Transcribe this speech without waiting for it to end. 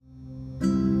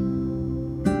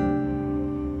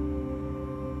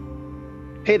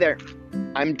Hey there,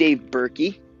 I'm Dave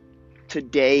Berkey.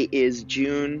 Today is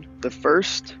June the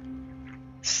 1st,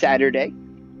 Saturday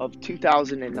of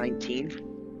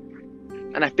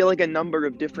 2019, and I feel like a number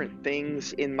of different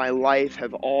things in my life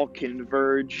have all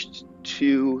converged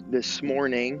to this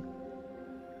morning.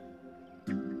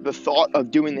 The thought of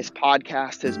doing this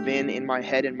podcast has been in my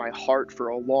head and my heart for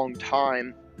a long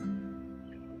time,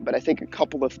 but I think a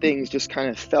couple of things just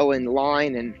kind of fell in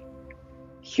line, and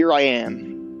here I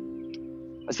am.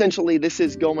 Essentially, this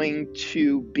is going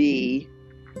to be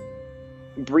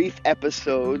brief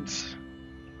episodes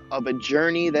of a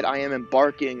journey that I am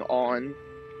embarking on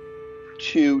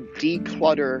to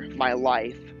declutter my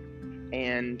life,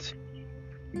 and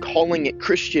calling it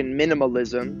Christian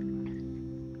minimalism,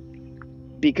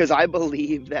 because I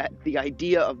believe that the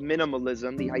idea of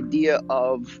minimalism, the idea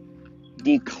of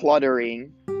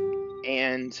decluttering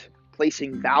and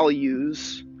placing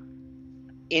values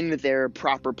in their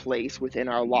proper place within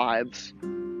our lives,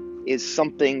 is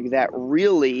something that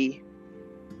really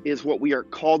is what we are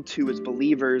called to as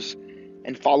believers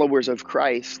and followers of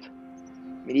Christ.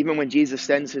 I mean, even when Jesus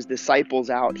sends his disciples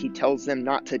out, he tells them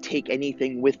not to take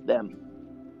anything with them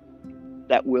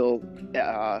that will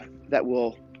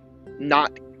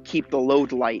not keep the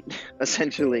load light,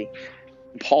 essentially.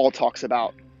 Paul talks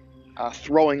about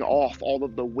throwing off all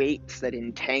of the weights that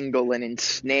entangle and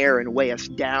ensnare and weigh us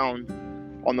down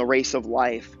on the race of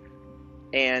life.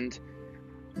 And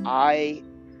I,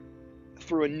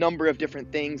 through a number of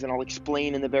different things, and I'll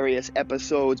explain in the various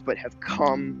episodes, but have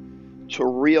come to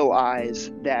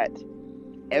realize that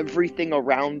everything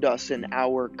around us in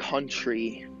our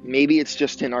country, maybe it's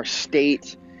just in our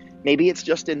state, maybe it's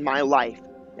just in my life,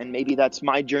 and maybe that's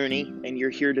my journey and you're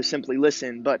here to simply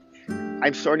listen, but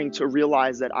I'm starting to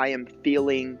realize that I am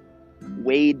feeling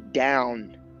weighed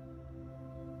down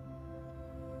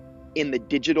in the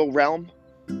digital realm,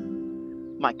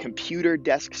 my computer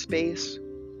desk space,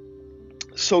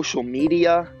 social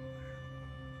media,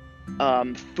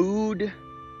 food,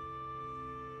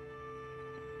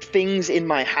 things in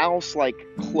my house like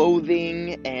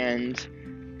clothing and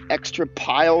extra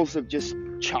piles of just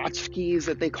tchotchkes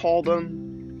that they call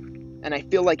them. And I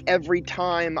feel like every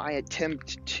time I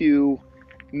attempt to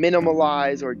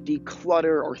minimalize or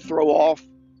declutter or throw off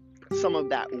some of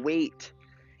that weight,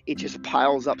 it just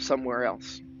piles up somewhere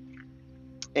else.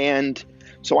 And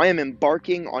so I am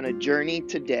embarking on a journey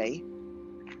today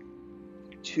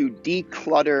to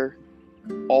declutter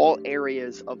all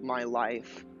areas of my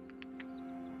life,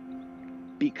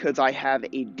 because I have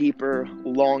a deeper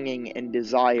longing and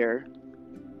desire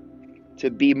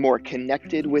to be more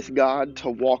connected with God,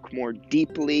 to walk more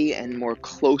deeply and more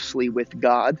closely with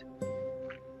God.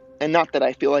 And not that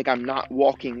I feel like I'm not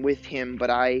walking with him, but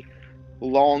I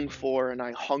long for and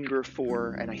I hunger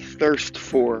for and I thirst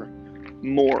for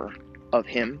more of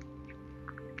him.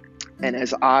 And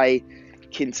as I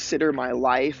consider my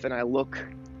life and I look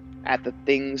at the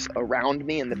things around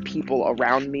me and the people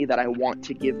around me that I want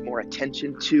to give more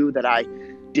attention to, that I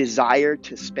desire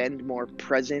to spend more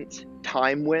present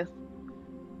time with,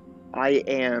 I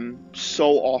am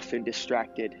so often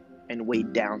distracted and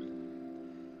weighed down.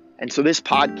 And so this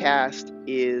podcast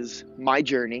is my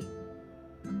journey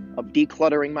of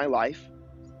decluttering my life.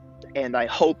 And I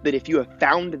hope that if you have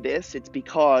found this, it's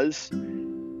because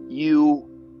you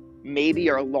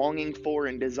maybe are longing for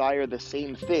and desire the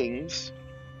same things.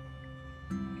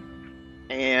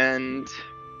 And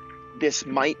this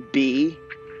might be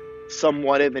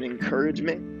somewhat of an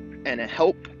encouragement and a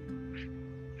help.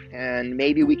 And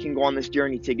maybe we can go on this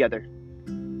journey together.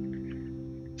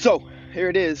 So here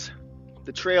it is,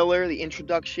 the trailer, the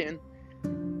introduction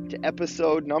to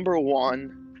episode number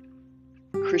 1,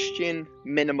 Christian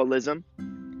minimalism.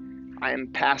 I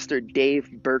am Pastor Dave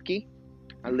Berkey.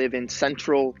 I live in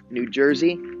central New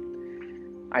Jersey.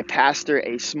 I pastor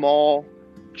a small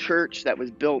church that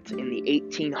was built in the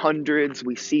 1800s.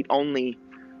 We seat only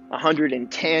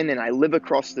 110, and I live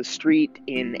across the street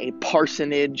in a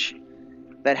parsonage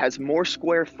that has more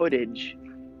square footage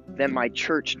than my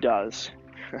church does.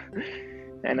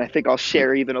 And I think I'll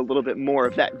share even a little bit more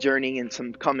of that journey in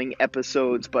some coming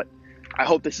episodes, but I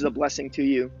hope this is a blessing to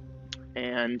you,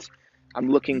 and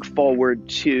I'm looking forward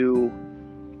to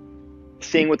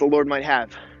seeing what the Lord might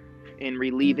have in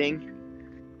relieving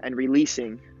and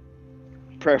releasing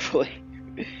prayerfully